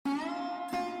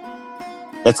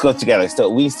Let's go together. So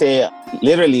we say,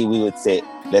 literally, we would say,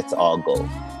 let's all go.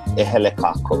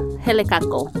 Ehelekako.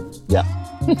 Helikako. Yeah.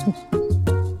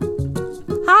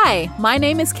 Hi, my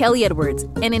name is Kelly Edwards,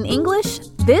 and in English,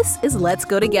 this is Let's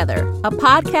Go Together, a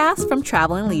podcast from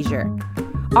Travel and Leisure.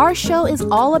 Our show is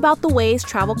all about the ways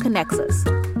travel connects us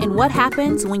and what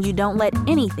happens when you don't let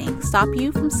anything stop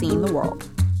you from seeing the world.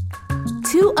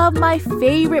 Two of my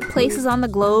favorite places on the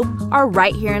globe are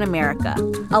right here in America,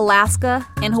 Alaska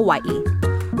and Hawaii.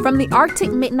 From the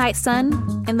Arctic midnight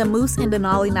sun and the moose in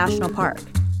Denali National Park,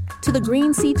 to the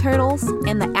green sea turtles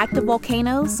and the active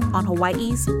volcanoes on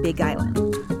Hawaii's Big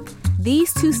Island.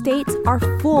 These two states are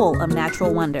full of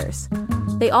natural wonders.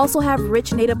 They also have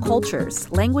rich native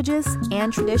cultures, languages,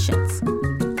 and traditions.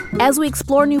 As we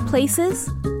explore new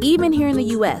places, even here in the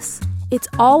U.S., it's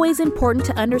always important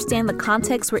to understand the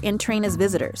context we're entering as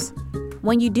visitors.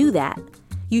 When you do that,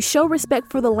 you show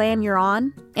respect for the land you're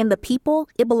on and the people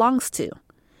it belongs to.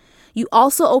 You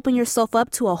also open yourself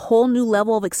up to a whole new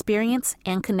level of experience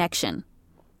and connection.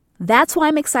 That's why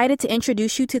I'm excited to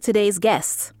introduce you to today's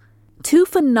guests, two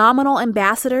phenomenal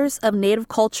ambassadors of Native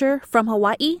culture from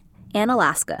Hawaii and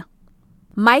Alaska.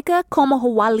 Maika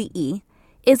Komohoali'i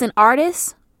is an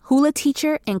artist, hula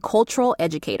teacher, and cultural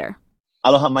educator.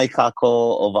 Aloha mai kako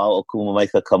o wau o kumu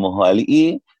Maika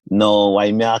Komohoali'i no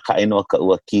waimea ka inoa ka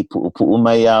ua ki pu'upu'u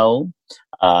mai au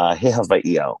he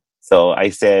Hawaii au. So I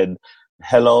said,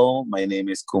 hello, my name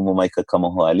is Kumu Maika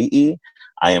Komohoali'i.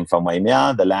 I am from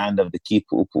Waimea, the land of the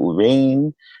Kipu'upu'u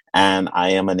rain, and I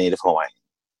am a native Hawaiian.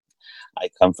 I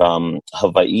come from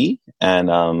Hawaii,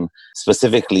 and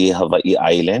specifically Hawaii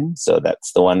Island. So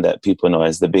that's the one that people know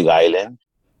as the Big Island.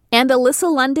 And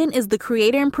Alyssa London is the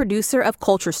creator and producer of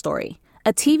Culture Story,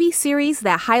 a TV series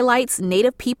that highlights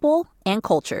Native people and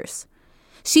cultures.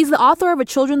 She's the author of a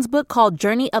children's book called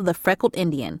Journey of the Freckled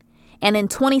Indian. And in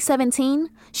 2017,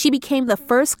 she became the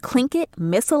first Tlingit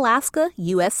Miss Alaska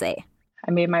USA.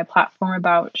 I made my platform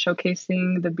about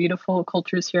showcasing the beautiful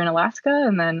cultures here in Alaska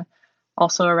and then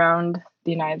also around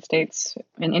the United States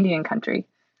and Indian country.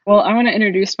 Well, I want to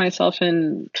introduce myself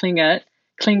in Tlingit.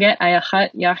 Tlingit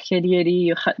ayachat yachediedi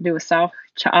yuchat duasau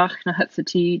cha'ach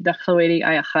nahatsati dachlawedi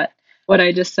ayachat. What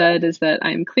I just said is that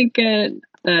I'm Tlingit,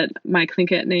 that my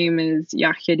Tlingit name is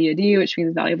Yachediedi, which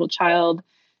means valuable child,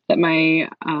 that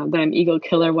I'm Eagle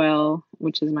Killer Whale,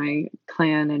 which is my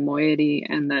clan in Moiety,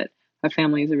 and that my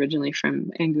family is originally from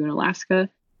Angoon, Alaska.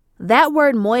 That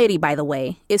word moiety, by the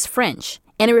way, is French,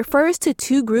 and it refers to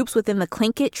two groups within the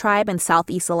Tlingit tribe in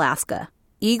Southeast Alaska,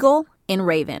 Eagle and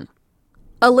Raven.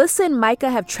 Alyssa and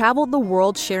Maika have traveled the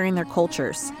world sharing their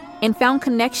cultures and found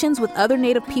connections with other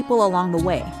Native people along the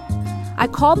way. I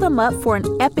called them up for an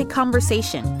epic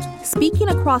conversation, speaking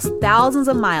across thousands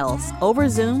of miles over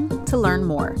Zoom to learn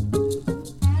more.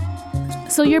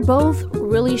 So you're both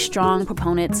really strong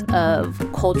proponents of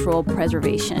cultural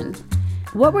preservation.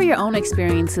 What were your own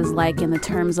experiences like in the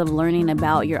terms of learning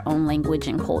about your own language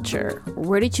and culture?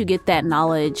 Where did you get that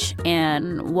knowledge,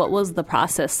 and what was the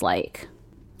process like?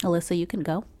 Alyssa, you can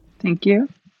go. Thank you.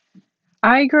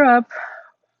 I grew up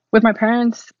with my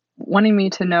parents wanting me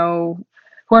to know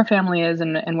who our family is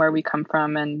and where we come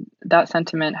from, and that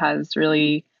sentiment has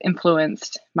really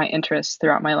influenced my interests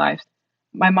throughout my life.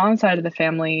 My mom's side of the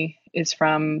family is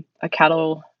from a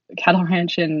cattle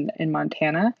ranch in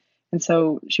Montana, and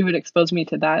so she would expose me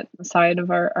to that side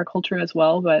of our culture as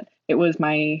well, but it was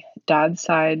my dad's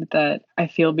side that I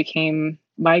feel became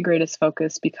my greatest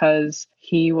focus because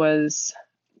he was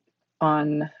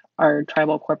on our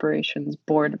tribal corporation's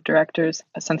board of directors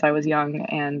since I was young,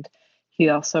 and he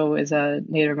also is a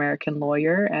Native American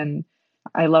lawyer, and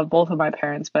I love both of my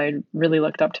parents, but I really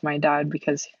looked up to my dad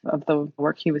because of the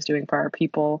work he was doing for our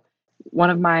people.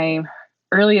 One of my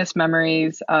earliest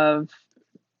memories of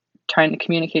trying to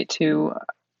communicate to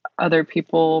other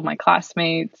people, my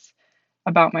classmates,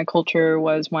 about my culture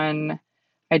was when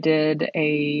I did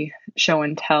a show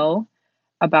and tell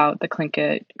about the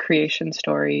Tlingit creation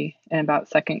story in about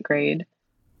second grade.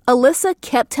 Alyssa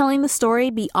kept telling the story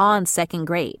beyond second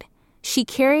grade. She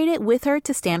carried it with her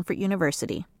to Stanford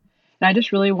University. And I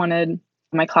just really wanted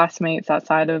my classmates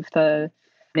outside of the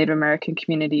Native American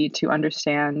community to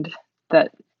understand that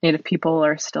Native people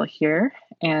are still here.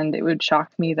 And it would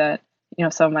shock me that,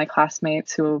 some of my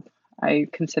classmates who I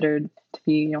considered to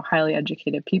be, highly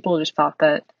educated people just thought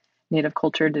that Native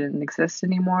culture didn't exist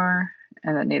anymore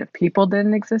and that Native people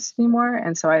didn't exist anymore.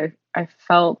 And so I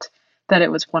felt that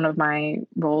it was one of my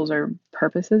roles or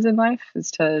purposes in life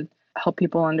is to help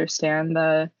people understand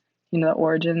the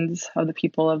origins of the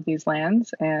people of these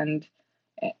lands and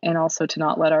also to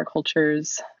not let our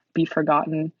cultures be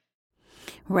forgotten.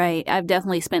 Right. I've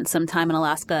definitely spent some time in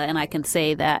Alaska, and I can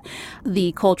say that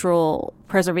the cultural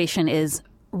preservation is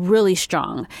really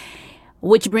strong.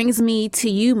 Which brings me to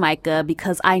you, Micah,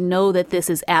 because I know that this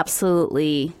is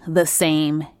absolutely the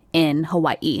same in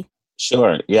Hawaii.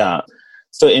 Sure. Yeah.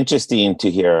 So interesting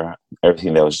to hear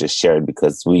everything that was just shared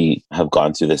because we have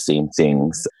gone through the same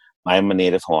things. I'm a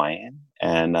native Hawaiian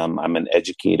and I'm an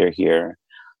educator here,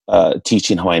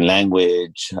 teaching Hawaiian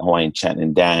language, Hawaiian chant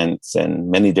and dance,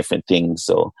 and many different things.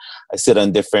 So I sit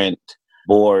on different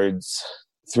boards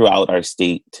throughout our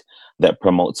state that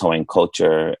promotes Hawaiian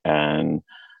culture and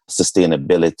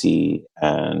sustainability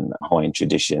and Hawaiian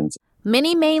traditions.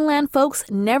 Many mainland folks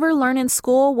never learn in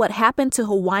school what happened to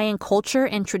Hawaiian culture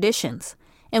and traditions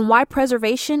and why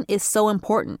preservation is so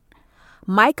important.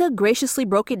 Micah graciously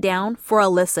broke it down for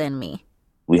Alyssa and me.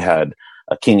 We had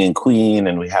a king and queen,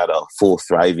 and we had a full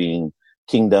thriving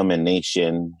kingdom and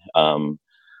nation, a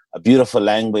beautiful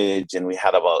language, and we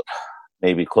had about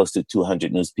maybe close to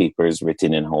 200 newspapers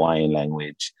written in Hawaiian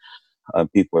language.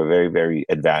 People are very, very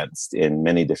advanced in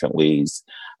many different ways.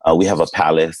 We have a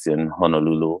palace in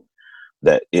Honolulu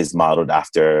that is modeled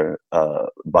after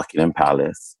Buckingham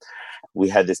Palace. We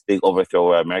had this big overthrow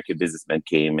where American businessmen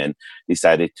came and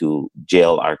decided to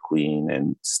jail our queen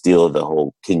and steal the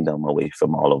whole kingdom away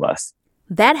from all of us.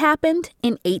 That happened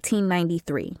in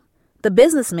 1893. The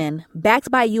businessmen, backed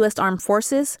by U.S. Armed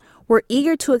Forces, were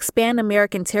eager to expand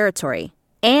American territory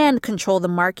and control the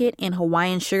market in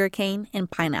Hawaiian sugarcane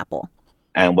and pineapple.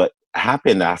 And what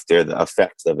happened after the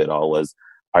effects of it all was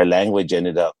our language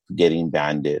ended up getting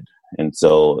banded. And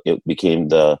so it became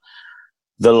the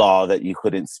law that you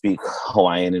couldn't speak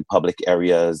Hawaiian in public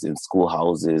areas, in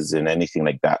schoolhouses, and anything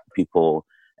like that. People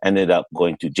ended up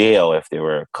going to jail if they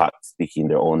were caught speaking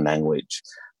their own language.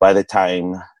 By the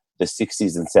time the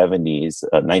 60s and 70s,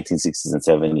 1960s and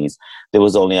 70s, there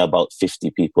was only about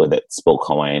 50 people that spoke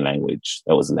Hawaiian language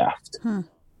that was left.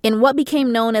 In what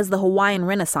became known as the Hawaiian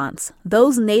Renaissance,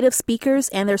 those native speakers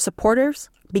and their supporters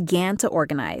began to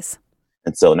organize.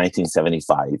 And so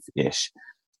 1975-ish,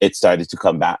 it started to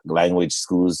come back. Language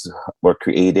schools were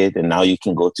created, and now you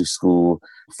can go to school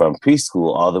from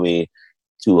preschool all the way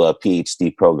to a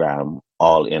PhD program,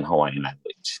 all in Hawaiian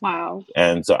language. Wow.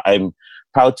 And so I'm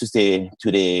proud to say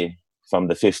today, from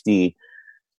the 50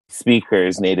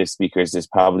 speakers, native speakers, there's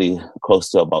probably close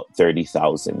to about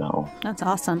 30,000 now. That's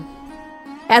awesome.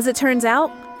 As it turns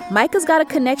out, Micah's got a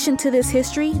connection to this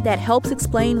history that helps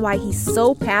explain why he's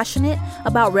so passionate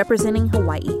about representing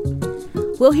Hawaii.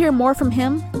 We'll hear more from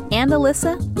him and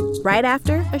Alyssa right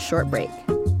after a short break.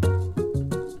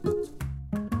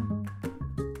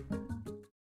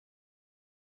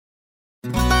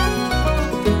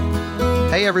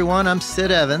 Hey everyone, I'm Sid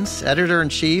Evans,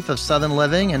 editor-in-chief of Southern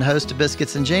Living and host of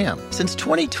Biscuits and Jam. Since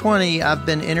 2020, I've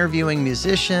been interviewing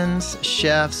musicians,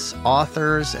 chefs,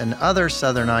 authors, and other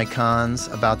Southern icons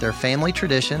about their family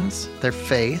traditions, their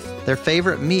faith, their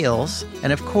favorite meals,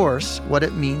 and of course, what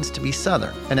it means to be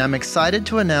Southern. And I'm excited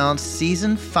to announce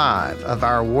Season 5 of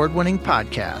our award-winning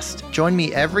podcast. Join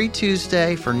me every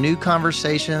Tuesday for new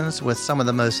conversations with some of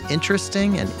the most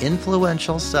interesting and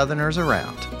influential Southerners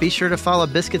around. Be sure to follow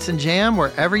Biscuits and Jam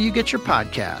wherever you get your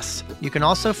podcasts. You can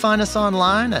also find us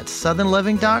online at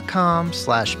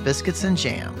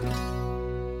southernliving.com/biscuitsandjam.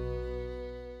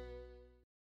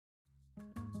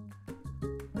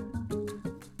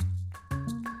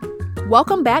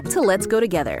 Welcome back to Let's Go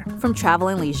Together from Travel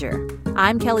and Leisure.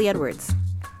 I'm Kelly Edwards.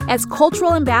 As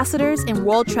cultural ambassadors and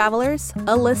world travelers,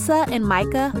 Alyssa and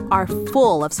Micah are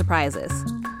full of surprises.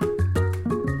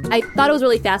 I thought it was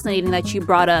really fascinating that you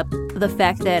brought up the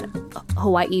fact that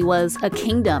Hawaii was a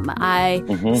kingdom. I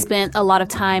spent a lot of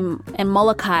time in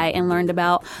Molokai and learned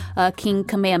about King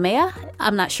Kamehameha.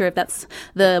 I'm not sure if that's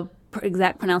the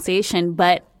exact pronunciation,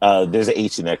 but... there's an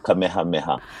H in there,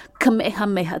 Kamehameha.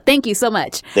 Kamehameha. Thank you so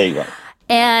much. There you go.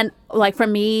 And like for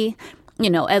me, you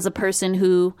know, as a person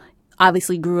who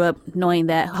obviously grew up knowing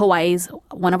that Hawaii is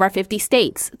one of our 50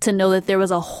 states, to know that there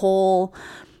was a whole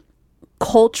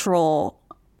cultural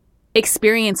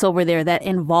experience over there that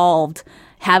involved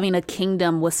having a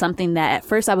kingdom was something that at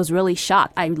first I was really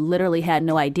shocked. I literally had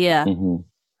no idea.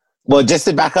 Well, just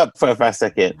to back up for a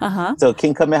second. So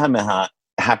King Kamehameha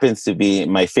happens to be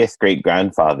my 5th great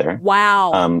grandfather.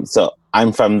 Wow. So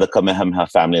I'm from the Kamehameha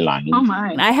family line. Oh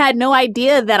my. I had no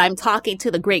idea that I'm talking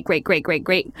to the great grandson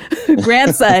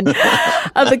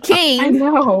of the king. I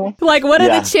know. Like, what are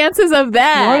the chances of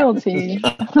that? Royalty.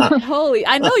 Holy,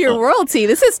 I know you're royalty.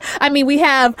 We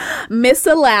have Miss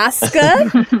Alaska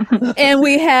and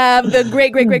we have the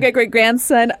great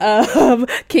grandson of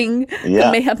King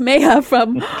Kamehameha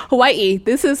from Hawaii.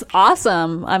 This is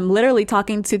awesome. I'm literally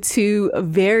talking to two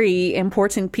very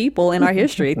important people in our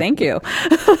history. Thank you.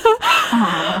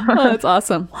 Oh, that's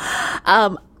awesome.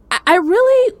 I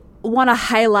really want to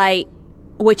highlight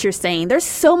what you're saying. There's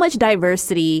so much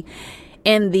diversity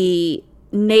in the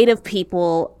Native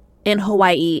people in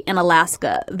Hawaii and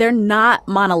Alaska. They're not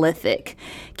monolithic.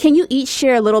 Can you each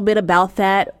share a little bit about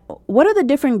that? What are the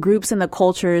different groups and the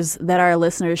cultures that our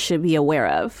listeners should be aware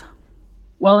of?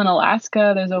 Well, in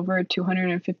Alaska, there's over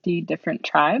 250 different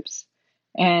tribes.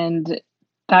 And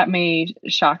that may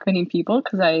shock many people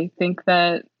because I think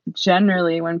that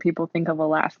generally when people think of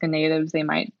Alaska Natives, they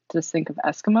might just think of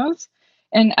Eskimos.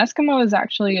 And Eskimo is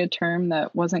actually a term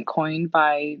that wasn't coined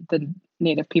by the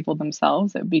Native people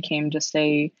themselves. It became just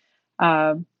a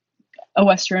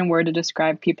Western word to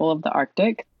describe people of the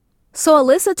Arctic. So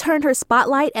Alyssa turned her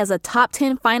spotlight as a top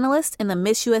 10 finalist in the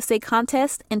Miss USA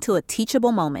contest into a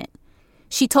teachable moment.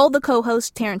 She told the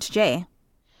co-host Terrence J.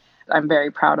 I'm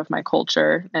very proud of my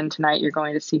culture, and tonight you're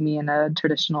going to see me in a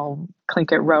traditional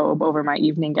Tlingit robe over my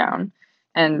evening gown.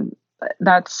 And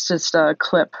that's just a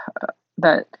clip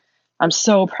that I'm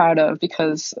so proud of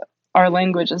because our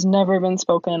language has never been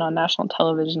spoken on national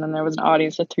television, and there was an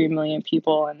audience of 3 million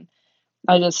people. And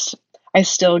I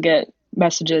still get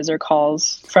messages or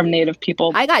calls from Native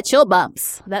people. I got chill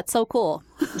bumps. That's so cool.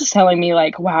 Telling me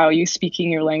like, wow, you speaking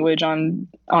your language on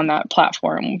that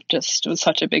platform just was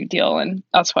such a big deal. And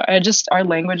that's why our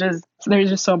languages, they're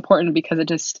just so important because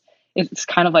it's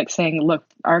kind of like saying, look,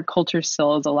 our culture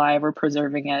still is alive. We're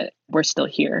preserving it. We're still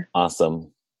here.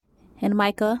 Awesome. And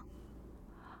Micah?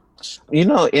 In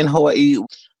Hawaii,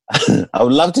 I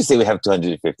would love to say we have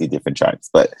 250 different tribes,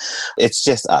 but it's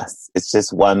just us. It's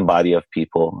just one body of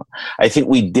people. I think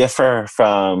we differ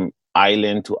from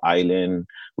island to island.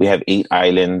 We have 8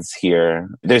 islands here.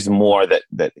 There's more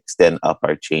that extend up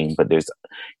our chain, but there's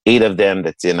 8 of them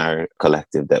that's in our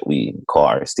collective that we call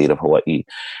our state of Hawaii.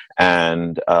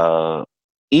 And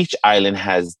each island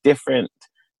has different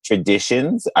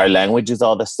traditions. Our language is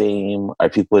all the same. Our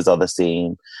people is all the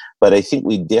same. But I think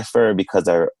we differ because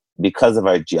of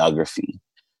our geography.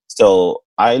 So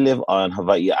I live on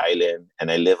Hawaii Island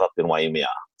and I live up in Waimea.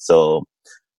 So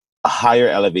a higher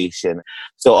elevation.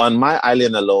 So on my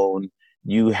island alone,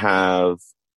 you have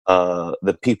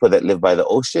the people that live by the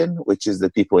ocean, which is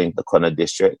the people in the Kona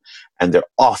district, and they're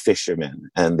all fishermen,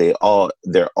 and they're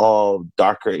all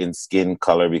darker in skin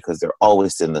color because they're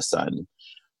always in the sun,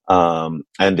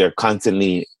 and they're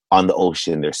constantly on the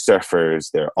ocean. They're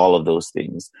surfers. They're all of those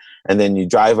things. And then you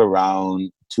drive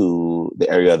around to the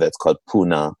area that's called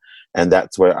Puna, and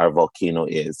that's where our volcano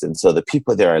is. And so the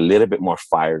people there are a little bit more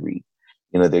fiery.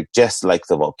 They're just like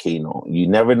the volcano. You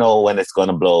never know when it's going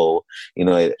to blow.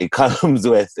 It comes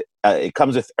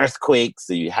with earthquakes.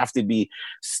 So you have to be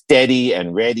steady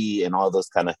and ready and all those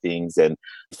kind of things. And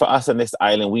for us on this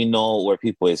island, we know where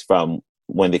people is from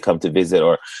when they come to visit,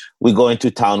 or we go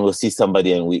into town, we'll see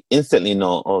somebody and we instantly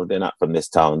know, oh, they're not from this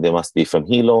town. They must be from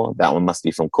Hilo. That one must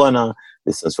be from Kona.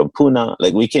 This one's from Puna.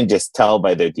 Like, we can just tell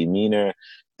by their demeanor,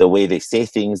 the way they say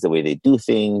things, the way they do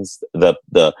things,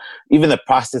 even the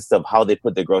process of how they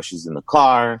put their groceries in the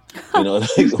car.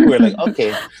 We're like,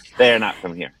 okay, they're not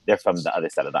from here. They're from the other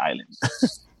side of the island.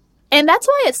 And that's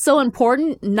why it's so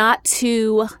important not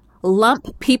to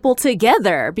lump people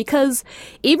together, because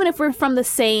even if we're from the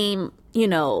same,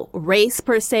 race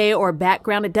per se or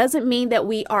background, it doesn't mean that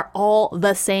we are all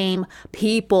the same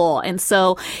people. And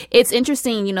so it's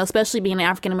interesting, especially being an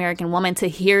African American woman, to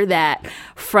hear that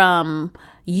from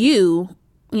you,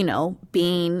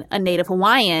 being a Native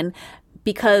Hawaiian,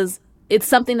 because it's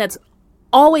something that's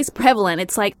always prevalent.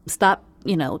 It's like, stop,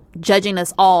 judging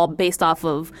us all based off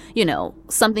of,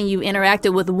 something you've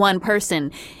interacted with one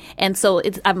person. And so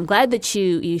I'm glad that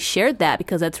you shared that,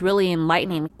 because that's really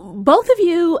enlightening. Both of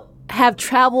you have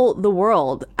traveled the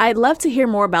world. I'd love to hear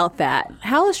more about that.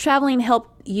 How has traveling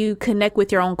helped you connect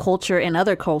with your own culture and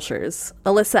other cultures?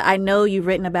 Alyssa, I know you've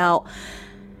written about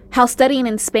how studying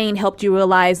in Spain helped you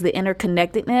realize the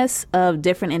interconnectedness of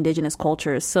different indigenous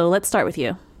cultures. So let's start with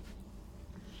you.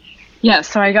 Yeah,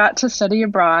 so I got to study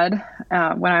abroad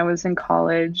when I was in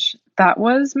college. That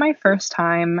was my first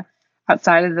time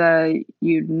outside of the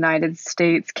United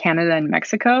States, Canada, and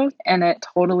Mexico. And it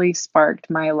totally sparked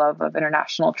my love of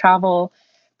international travel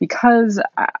because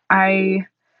I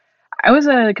I was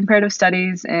a comparative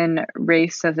studies and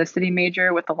race ethnicity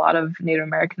major with a lot of Native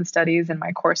American studies in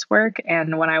my coursework.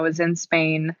 And when I was in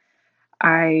Spain,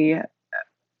 I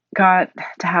got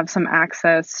to have some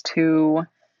access to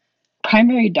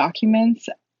primary documents,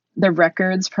 the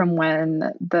records from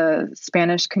when the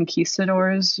Spanish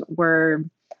conquistadors were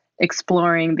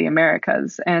exploring the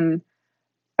Americas. And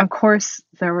of course,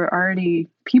 there were already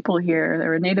people here, there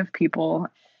were Native people.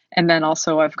 And then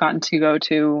also, I've gotten to go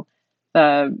to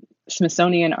the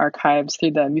Smithsonian archives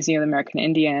through the Museum of the American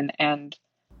Indian. And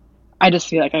I just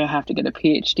feel like I have to get a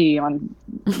PhD on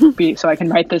so I can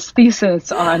write this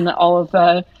thesis on all of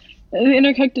the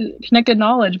interconnected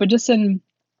knowledge. But just in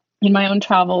my own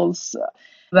travels,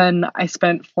 then I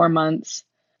spent 4 months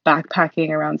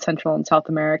backpacking around Central and South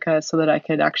America so that I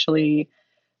could actually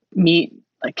meet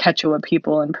like Quechua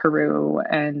people in Peru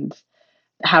and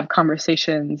have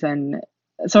conversations. And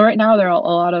so right now there are a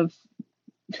lot of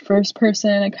first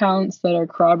person accounts that are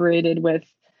corroborated with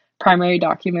primary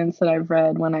documents that I've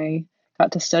read when I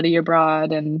got to study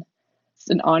abroad. And it's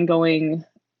an ongoing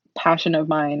passion of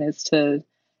mine is to,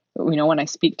 when I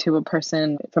speak to a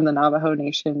person from the Navajo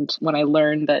Nation, when I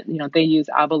learn that, they use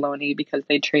abalone because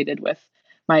they traded with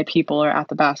my people or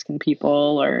Athabascan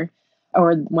people,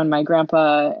 or when my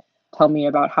grandpa told me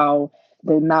about how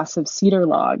the massive cedar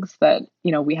logs that,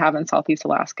 we have in Southeast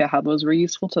Alaska, how those were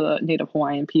useful to the Native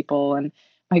Hawaiian people. And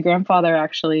my grandfather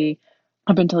actually,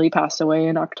 up until he passed away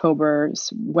in October,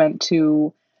 went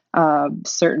to a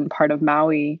certain part of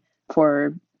Maui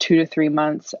for 2 to 3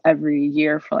 months every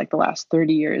year for like the last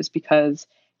 30 years because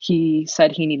he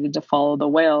said he needed to follow the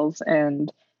whales,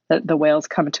 and that the whales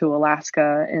come to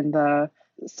Alaska in the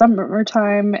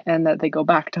summertime and that they go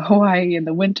back to Hawaii in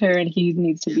the winter, and he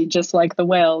needs to be just like the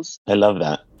whales. I love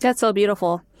that. That's so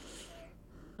beautiful.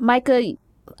 Micah,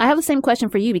 I have the same question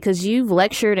for you because you've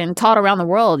lectured and taught around the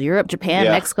world: Europe, Japan,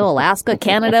 Mexico, Alaska,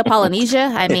 Canada,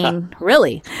 Polynesia. I mean,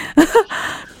 really?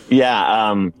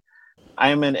 Yeah.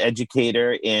 I'm an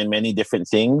educator in many different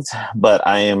things, but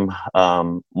I am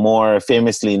more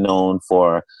famously known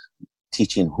for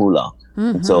teaching hula.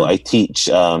 Mm-hmm. So I teach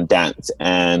dance,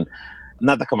 and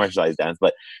not the commercialized dance,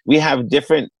 but we have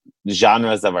different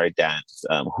genres of our dance.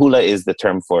 Hula is the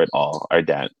term for it all, our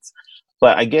dance.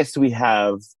 But I guess we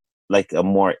have like a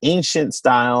more ancient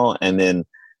style and then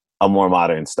a more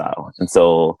modern style. And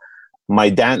so my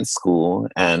dance school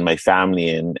and my family,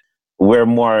 and we're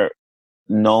more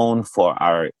known for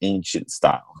our ancient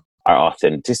style, our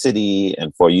authenticity,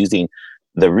 and for using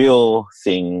the real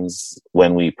things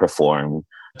when we perform.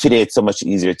 Today, it's so much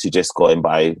easier to just go and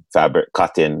buy fabric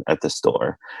cotton at the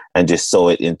store and just sew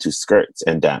it into skirts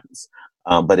and dance.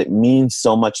 But it means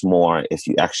so much more if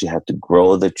you actually have to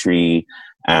grow the tree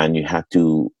and you have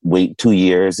to wait 2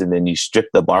 years, and then you strip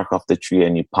the bark off the tree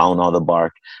and you pound all the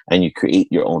bark and you create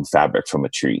your own fabric from a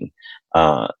tree.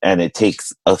 And it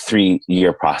takes a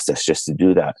 3-year process just to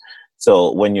do that.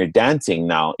 So when you're dancing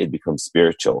now, it becomes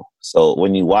spiritual. So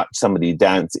when you watch somebody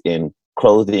dance in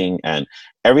clothing and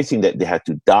everything that they had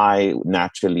to dye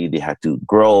naturally, they had to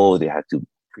grow, they had to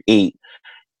create,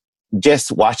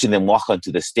 just watching them walk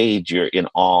onto the stage, you're in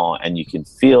awe, and you can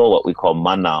feel what we call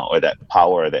mana, or that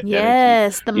power, that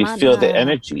energy. The you mana. Feel the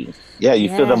energy. Yeah, you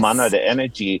feel the mana, the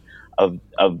energy of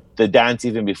the dance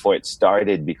even before it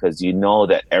started, because you know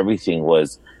that everything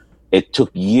it took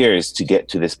years to get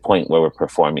to this point where we're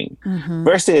performing. Mm-hmm.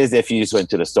 Versus if you just went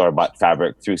to the store, bought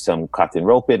fabric, threw some cotton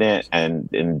rope in it,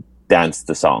 and danced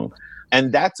the song.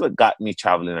 And that's what got me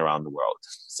traveling around the world.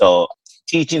 So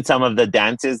teaching some of the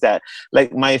dances that,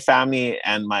 like my family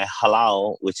and my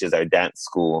halau, which is our dance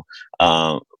school,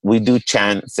 we do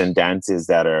chants and dances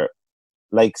that are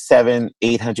like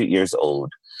 700-800 years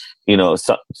old.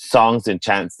 Songs and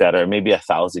chants that are maybe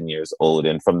 1,000 years old,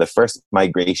 and from the first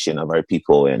migration of our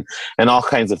people, and all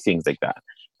kinds of things like that.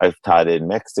 I've taught in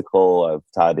Mexico. I've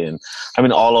taught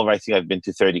all over. I think I've been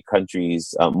to 30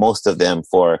 countries, most of them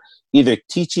for either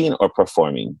teaching or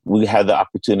performing. We had the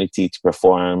opportunity to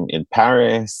perform in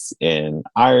Paris, in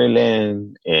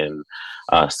Ireland, in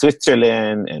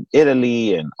Switzerland, and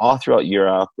Italy, and all throughout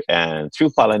Europe, and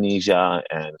through Polynesia,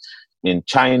 and in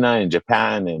China, and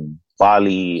Japan, and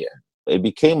Bali. It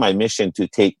became my mission to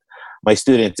take my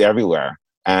students everywhere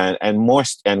and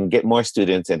get more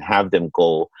students and have them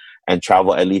go and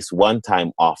travel at least one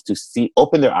time off to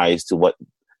open their eyes to what,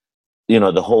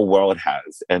 the whole world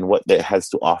has and what it has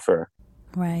to offer.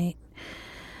 Right.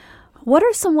 What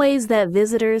are some ways that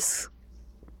visitors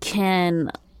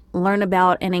can learn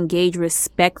about and engage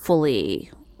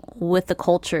respectfully with the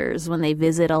cultures when they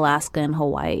visit Alaska and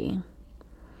Hawaii?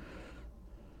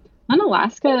 On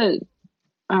Alaska,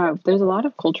 There's a lot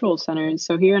of cultural centers.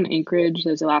 So here in Anchorage,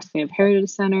 there's Alaska Native Heritage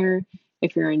Center.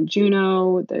 If you're in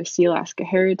Juneau, the Sea Alaska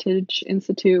Heritage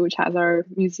Institute, which has our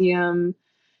museum.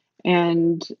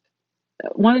 And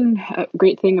one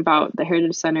great thing about the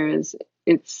Heritage Center is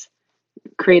it's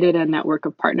created a network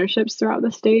of partnerships throughout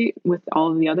the state with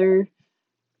all of the other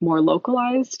more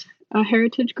localized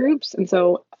heritage groups. And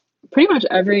so pretty much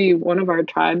every one of our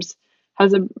tribes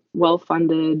has a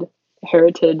well-funded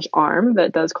heritage arm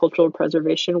that does cultural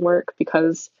preservation work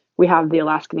because we have the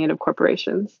Alaska Native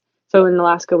corporations. So in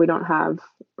Alaska, we don't have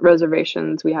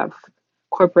reservations. We have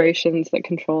corporations that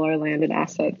control our land and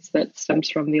assets that stems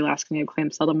from the Alaska Native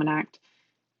Claims Settlement Act.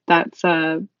 That's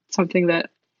something that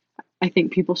I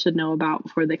think people should know about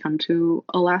before they come to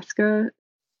Alaska.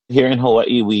 Here in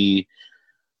Hawaii,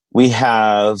 we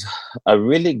have a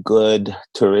really good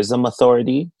tourism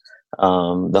authority,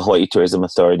 the Hawaii Tourism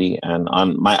Authority. And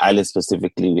on my island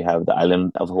specifically, we have the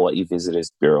Island of Hawaii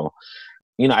Visitors Bureau.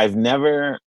 I've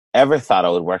never ever thought I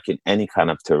would work in any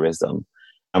kind of tourism.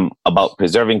 I'm about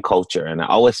preserving culture. And I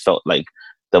always felt like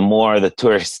the more the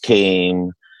tourists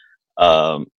came,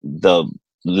 the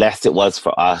less it was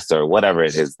for us or whatever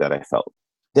it is that I felt.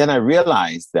 Then I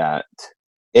realized that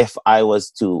if I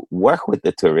was to work with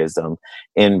the tourism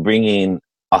in bringing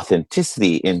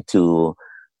authenticity into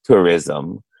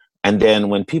tourism, and then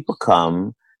when people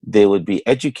come, they would be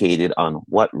educated on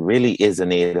what really is a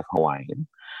Native Hawaiian.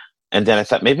 And then I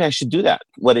thought maybe I should do that.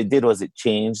 What it did was it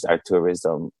changed our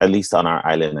tourism, at least on our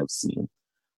island of Sea.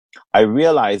 I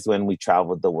realized when we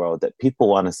traveled the world that people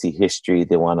want to see history.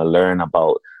 They want to learn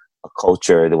about a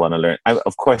culture. They want to learn.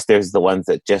 Of course, there's the ones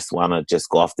that just want to just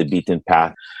go off the beaten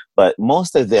path. But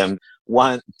most of them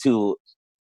want to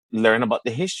learn about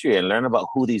the history and learn about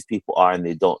who these people are and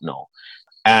they don't know.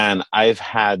 And I've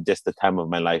had just the time of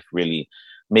my life really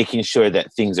making sure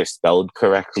that things are spelled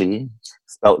correctly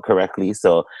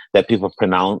so that people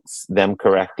pronounce them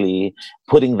correctly,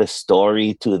 putting the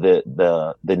story to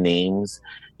the names.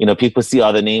 People see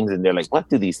all the names and they're like, what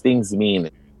do these things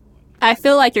mean? I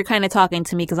feel like you're kind of talking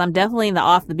to me because I'm definitely the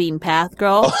off the beaten path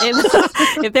girl.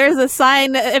 If there's a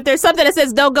sign, if there's something that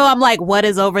says don't go, I'm like, what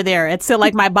is over there? It's still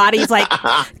like my body's like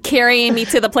carrying me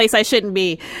to the place I shouldn't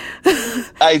be.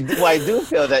 I do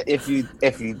feel that if you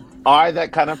are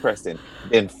that kind of person,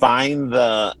 then find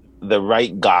the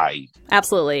right guide.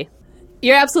 Absolutely.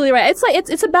 You're absolutely right. It's like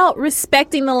it's about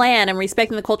respecting the land and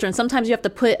respecting the culture. And sometimes you have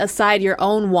to put aside your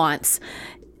own wants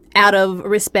out of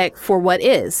respect for what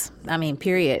is. I mean,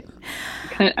 period.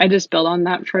 Can I just build on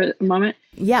that for a moment?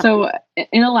 Yeah. So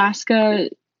in Alaska,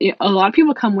 a lot of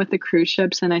people come with the cruise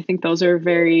ships, and I think those are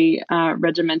very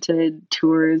regimented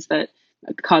tours that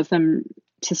cause them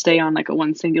to stay on like a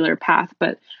one singular path.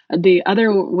 But the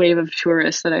other wave of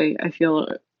tourists that I feel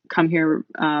come here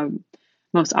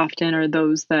most often are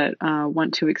those that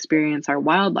want to experience our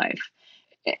wildlife.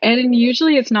 And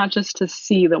usually it's not just to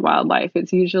see the wildlife.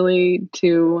 It's usually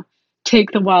to take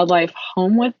the wildlife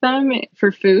home with them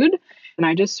for food. And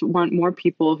I just want more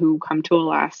people who come to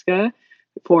Alaska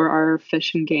for our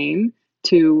fish and game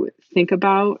to think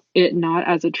about it not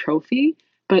as a trophy,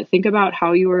 but think about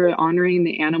how you are honoring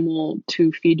the animal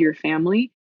to feed your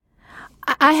family.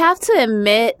 I have to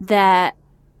admit that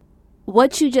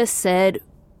what you just said,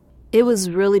 it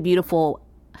was really beautiful.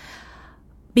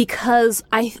 Because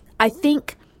I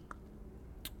think,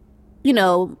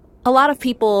 a lot of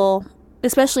people,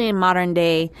 especially in modern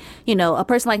day, a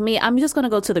person like me, I'm just going to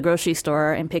go to the grocery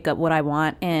store and pick up what I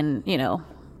want and,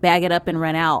 bag it up and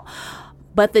run out.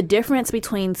 But the difference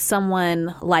between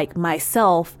someone like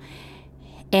myself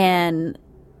and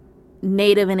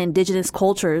Native and Indigenous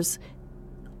cultures,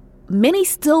 many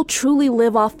still truly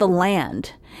live off the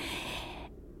land.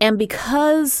 And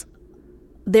because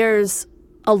there's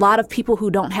a lot of people who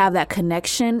don't have that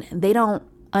connection, they don't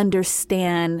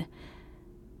understand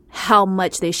how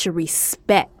much they should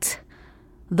respect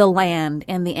the land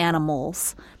and the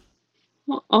animals.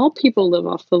 Well, all people live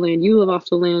off the land. You live off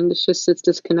the land. It's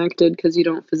disconnected because you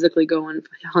don't physically go and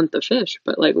hunt the fish.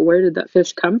 But like, where did that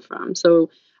fish come from? So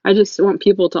I just want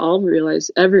people to all realize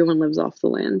everyone lives off the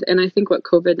land. And I think what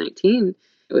COVID-19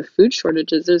 with food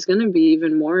shortages, there's going to be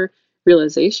even more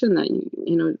realization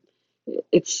that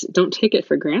don't take it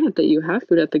for granted that you have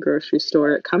food at the grocery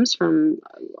store. It comes from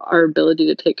our ability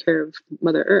to take care of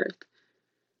Mother Earth.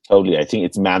 Totally. I think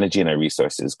it's managing our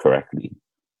resources correctly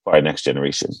for our next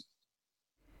generation.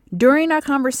 During our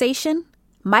conversation,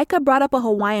 Micah brought up a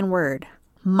Hawaiian word,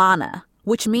 mana,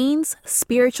 which means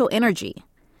spiritual energy.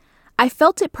 I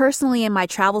felt it personally in my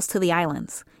travels to the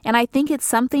islands, and I think it's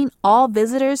something all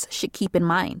visitors should keep in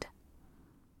mind.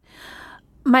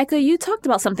 Micah, you talked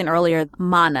about something earlier,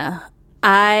 mana.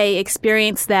 I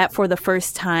experienced that for the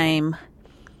first time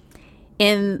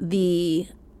in the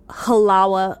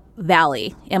Halawa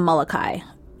Valley in Molokai.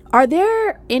 Are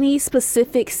there any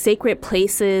specific sacred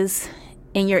places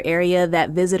in your area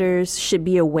that visitors should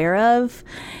be aware of?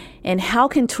 And how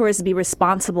can tourists be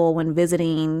responsible when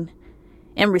visiting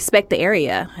and respect the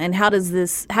area? And how do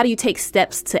you take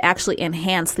steps to actually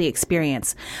enhance the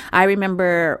experience? I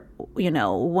remember,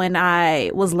 when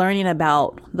I was learning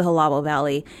about the Halawa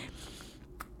Valley,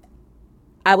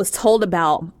 I was told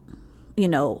about,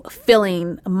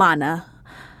 feeling mana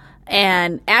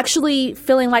and actually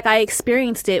feeling like I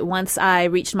experienced it once I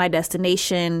reached my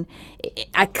destination.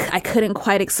 I couldn't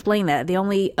quite explain that. The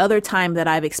only other time that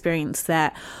I've experienced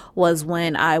that was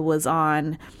when I was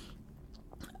on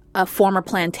a former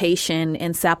plantation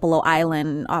in Sapelo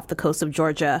Island off the coast of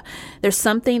Georgia. There's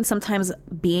something sometimes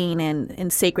being in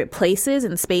sacred places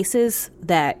and spaces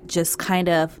that just kind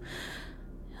of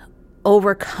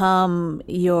overcome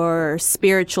your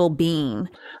spiritual being.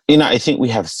 I think we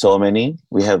have so many.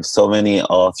 We have so many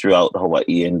all throughout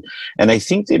Hawaii. And I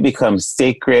think they become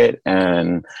sacred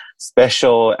and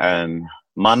special and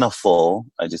manaful.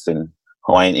 I just in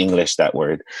Hawaiian English that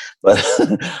word. But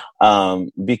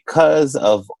because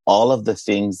of all of the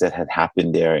things that had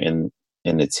happened there in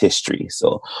its history.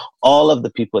 So all of the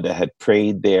people that had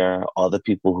prayed there, all the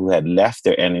people who had left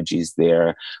their energies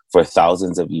there for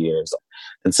thousands of years.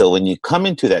 And so when you come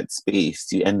into that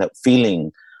space, you end up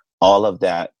feeling all of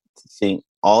that thing,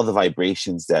 all the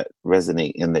vibrations that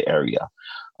resonate in the area.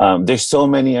 There's so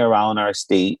many around our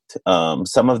state.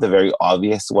 Some of the very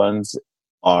obvious ones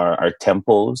are our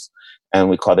temples, and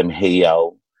we call them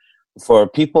heiau. For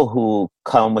people who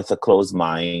come with a closed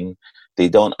mind, they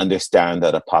don't understand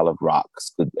that a pile of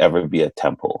rocks could ever be a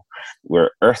temple. We're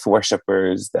earth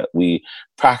worshippers, that we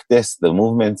practice the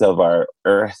movements of our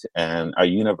earth, and our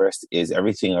universe is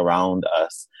everything around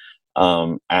us.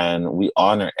 And we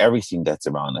honor everything that's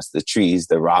around us, the trees,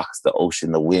 the rocks, the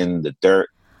ocean, the wind, the dirt.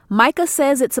 Micah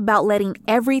says it's about letting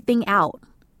everything out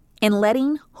and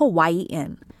letting Hawaii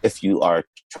in. If you are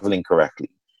traveling correctly,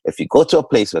 if you go to a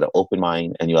place with an open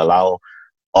mind and you allow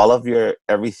all of your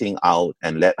everything out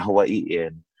and let Hawaii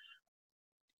in,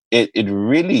 it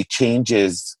really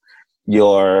changes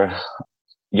your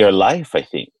life, I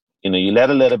think. You let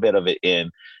a little bit of it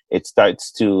in, it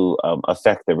starts to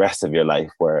affect the rest of your life,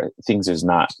 where things is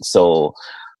not so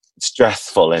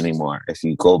stressful anymore. If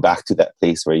you go back to that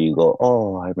place where you go,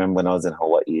 oh, I remember when I was in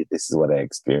Hawaii, this is what I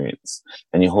experienced.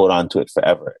 And you hold on to it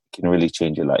forever. It can really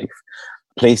change your life.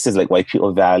 Places like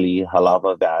Waipio Valley,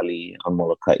 Halawa Valley, and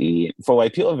Molokai. For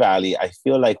Waipio Valley, I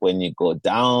feel like when you go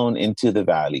down into the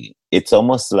valley, it's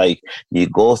almost like you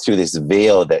go through this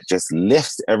veil that just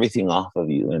lifts everything off of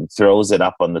you and throws it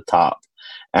up on the top.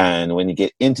 And when you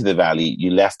get into the valley,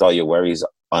 you left all your worries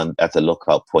at the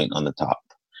lookout point on the top.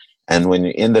 And when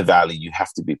you're in the valley, you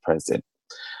have to be present.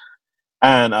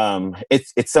 And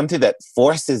it's something that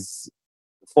forces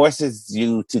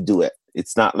you to do it.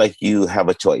 It's not like you have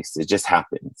a choice. It just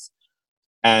happens.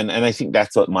 And I think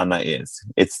that's what mana is.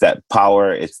 It's that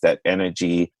power. It's that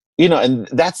energy. And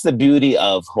that's the beauty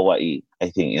of Hawaii, I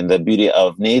think. And the beauty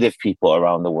of Native people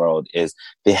around the world is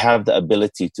they have the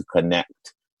ability to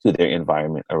connect to their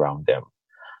environment around them.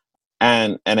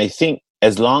 And I think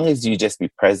as long as you just be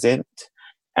present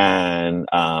and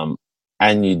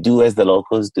you do as the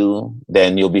locals do,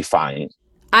 then you'll be fine.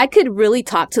 I could really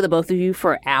talk to the both of you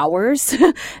for hours.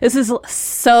 This is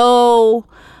so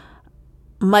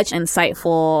much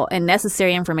insightful and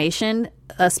necessary information,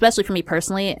 especially for me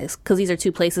personally, because these are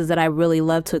two places that I really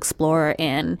love to explore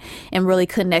and really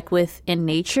connect with in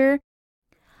nature.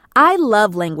 I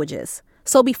love languages.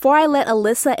 So before I let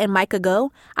Alyssa and Micah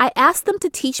go, I asked them to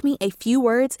teach me a few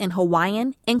words in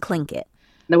Hawaiian and Tlingit.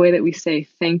 The way that we say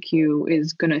thank you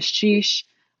is gunashish.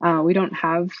 We don't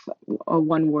have a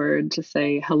one word to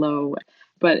say hello,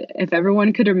 but if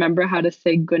everyone could remember how to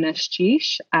say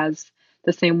gunashish as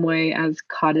the same way as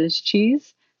cottage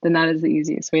cheese, then that is the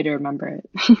easiest way to remember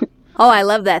it. Oh, I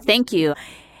love that. Thank you.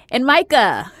 And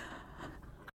Micah?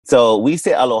 So we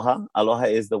say aloha. Aloha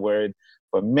is the word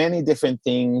for many different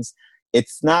things.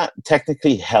 It's not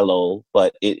technically hello,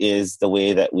 but it is the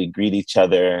way that we greet each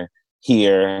other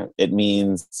here. It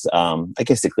means, I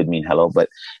guess it could mean hello, but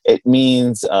it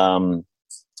means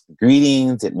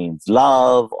greetings, it means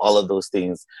love, all of those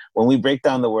things. When we break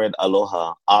down the word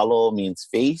aloha, alo means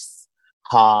face,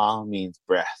 ha means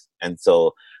breath. And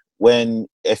so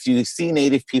if you see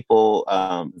Native people,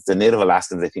 the Native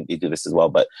Alaskans, I think they do this as well,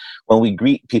 but when we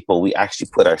greet people, we actually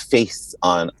put our face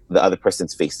on the other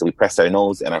person's face. So we press our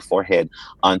nose and our forehead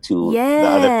onto the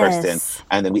other person,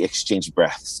 and then we exchange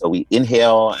breath. So we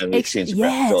inhale and we exchange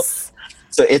breath. So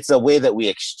So it's a way that we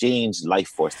exchange life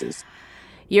forces.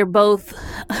 You're both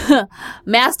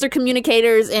master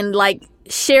communicators and like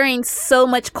sharing so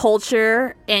much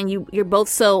culture, and you're both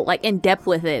so like in depth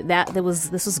with it.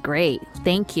 This was great.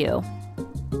 Thank you.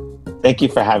 Thank you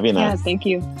for having us. Yeah, thank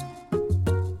you.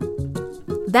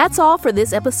 That's all for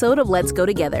this episode of Let's Go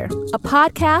Together, a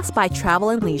podcast by Travel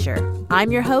and Leisure.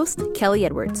 I'm your host, Kelly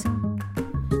Edwards.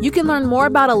 You can learn more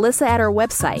about Alyssa at her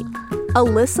website,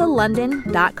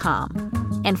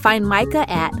 alyssalondon.com, and find Micah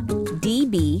at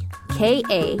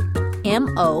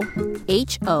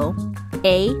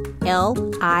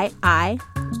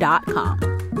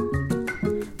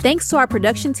dbkamohoalii.com. Thanks to our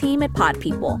production team at Pod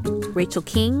People, Rachel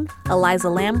King, Eliza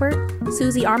Lambert,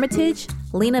 Susie Armitage,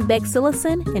 Lena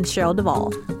Beck-Sillison, and Cheryl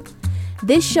Duvall.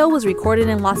 This show was recorded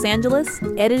in Los Angeles,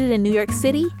 edited in New York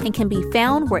City, and can be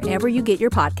found wherever you get your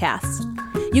podcasts.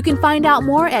 You can find out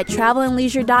more at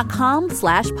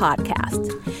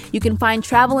travelandleisure.com/podcast. You can find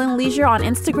Travel and Leisure on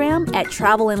Instagram at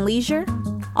Travel and Leisure,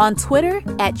 on Twitter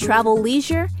at Travel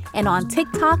Leisure, and on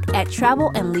TikTok at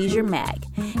Travel and Leisure Mag.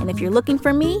 And if you're looking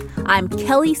for me, I'm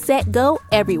Kelly Set Go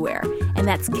everywhere. And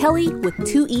that's Kelly with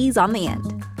 2 E's on the end.